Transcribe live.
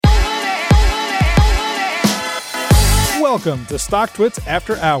Welcome to StockTwits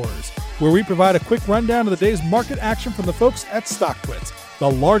After Hours, where we provide a quick rundown of the day's market action from the folks at StockTwits,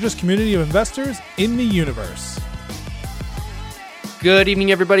 the largest community of investors in the universe. Good evening,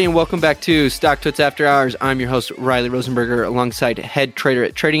 everybody, and welcome back to StockTwits After Hours. I'm your host, Riley Rosenberger, alongside head trader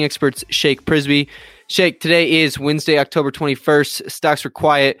at Trading Experts, Shake Prisby. Shake, today is Wednesday, October 21st. Stocks were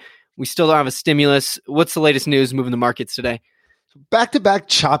quiet. We still don't have a stimulus. What's the latest news moving the markets today? Back-to-back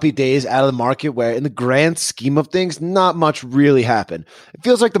choppy days out of the market where, in the grand scheme of things, not much really happened. It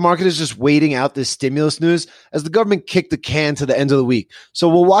feels like the market is just waiting out this stimulus news as the government kicked the can to the end of the week. So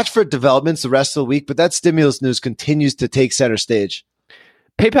we'll watch for developments the rest of the week, but that stimulus news continues to take center stage.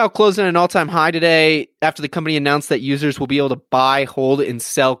 PayPal closed at an all-time high today after the company announced that users will be able to buy, hold, and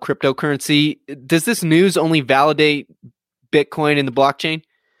sell cryptocurrency. Does this news only validate Bitcoin and the blockchain?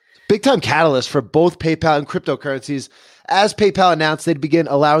 Big-time catalyst for both PayPal and cryptocurrencies, as PayPal announced they'd begin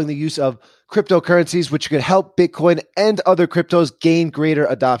allowing the use of cryptocurrencies, which could help Bitcoin and other cryptos gain greater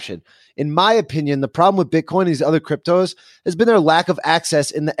adoption. In my opinion, the problem with Bitcoin and these other cryptos has been their lack of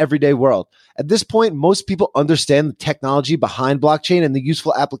access in the everyday world. At this point, most people understand the technology behind blockchain and the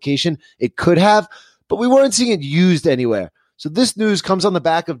useful application it could have, but we weren't seeing it used anywhere. So this news comes on the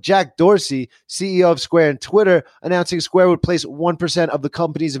back of Jack Dorsey, CEO of Square and Twitter, announcing Square would place 1% of the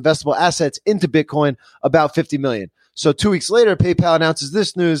company's investable assets into Bitcoin, about $50 million. So 2 weeks later, PayPal announces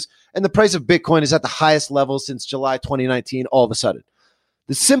this news, and the price of Bitcoin is at the highest level since July 2019 all of a sudden.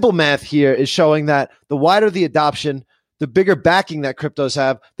 The simple math here is showing that the wider the adoption, the bigger backing that cryptos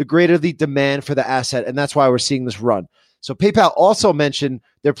have, the greater the demand for the asset, and that's why we're seeing this run. So PayPal also mentioned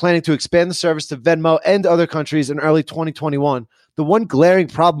they're planning to expand the service to Venmo and other countries in early 2021. The one glaring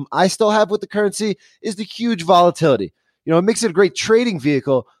problem I still have with the currency is the huge volatility. It makes it a great trading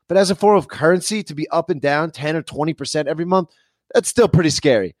vehicle, but as a form of currency to be up and down 10 or 20% every month, that's still pretty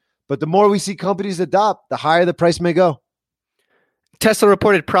scary. But the more we see companies adopt, the higher the price may go. Tesla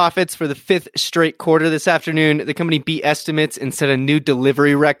reported profits for the fifth straight quarter this afternoon. The company beat estimates and set a new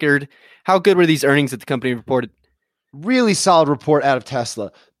delivery record. How good were these earnings that the company reported? Really solid report out of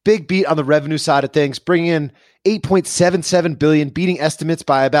Tesla. Big beat on the revenue side of things, bringing in $8.77 billion, beating estimates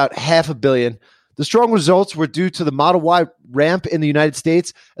by about $500 million. The strong results were due to the Model Y ramp in the United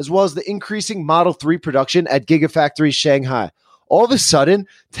States, as well as the increasing Model 3 production at Gigafactory Shanghai. All of a sudden,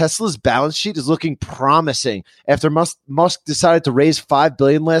 Tesla's balance sheet is looking promising after Musk decided to raise $5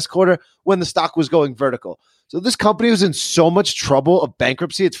 billion last quarter when the stock was going vertical. So this company was in so much trouble of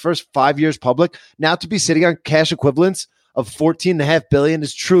bankruptcy its first 5 years public. Now to be sitting on cash equivalents of $14.5 billion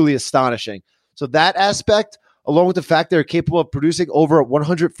is truly astonishing. So that aspect, along with the fact they're capable of producing over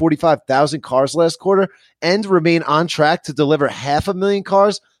 145,000 cars last quarter and remain on track to deliver 500,000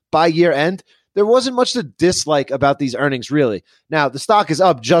 cars by year end, there wasn't much to dislike about these earnings, really. Now, the stock is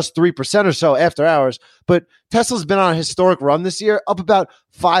up just 3% or so after hours, but Tesla's been on a historic run this year, up about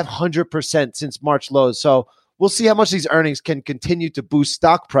 500% since March lows. So we'll see how much these earnings can continue to boost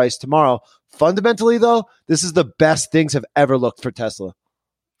stock price tomorrow. Fundamentally, though, this is the best things have ever looked for Tesla.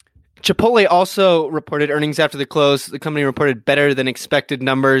 Chipotle also reported earnings after the close. The company reported better than expected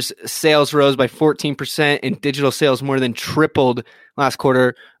numbers. Sales rose by 14% and digital sales more than tripled last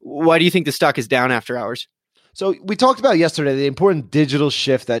quarter. Why do you think the stock is down after hours? So we talked about yesterday the important digital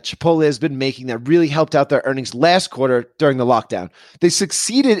shift that Chipotle has been making that really helped out their earnings last quarter during the lockdown. They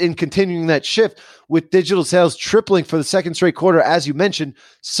succeeded in continuing that shift with digital sales tripling for the second straight quarter. As you mentioned,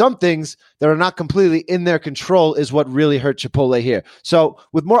 some things that are not completely in their control is what really hurt Chipotle here. So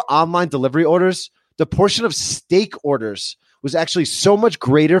with more online delivery orders, the portion of steak orders was actually so much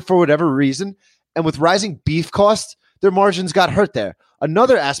greater for whatever reason. And with rising beef costs, their margins got hurt there.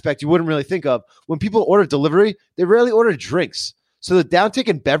 Another aspect you wouldn't really think of, when people order delivery, they rarely order drinks. So the downtick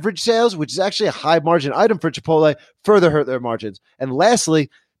in beverage sales, which is actually a high margin item for Chipotle, further hurt their margins. And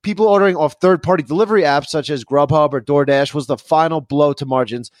lastly, people ordering off third-party delivery apps such as Grubhub or DoorDash was the final blow to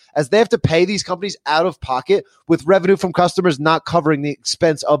margins, as they have to pay these companies out of pocket with revenue from customers not covering the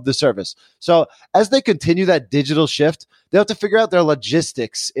expense of the service. So as they continue that digital shift, they'll have to figure out their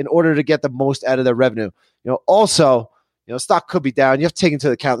logistics in order to get the most out of their revenue. Also, stock could be down. You have to take into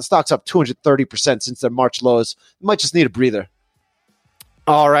account the stock's up 230% since their March lows. You might just need a breather.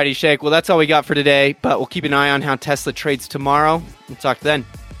 All righty, Shake. Well, that's all we got for today, but we'll keep an eye on how Tesla trades tomorrow. We'll talk then.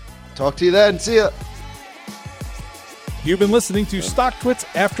 Talk to you then. See ya. You've been listening to StockTwits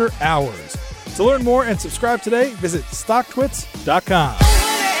After Hours. To learn more and subscribe today, visit StockTwits.com.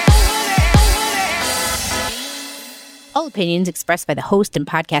 All opinions expressed by the host and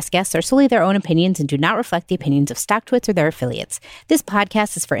podcast guests are solely their own opinions and do not reflect the opinions of StockTwits or their affiliates. This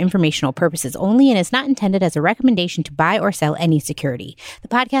podcast is for informational purposes only and is not intended as a recommendation to buy or sell any security. The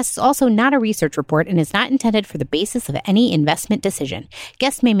podcast is also not a research report and is not intended for the basis of any investment decision.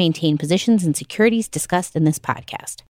 Guests may maintain positions in securities discussed in this podcast.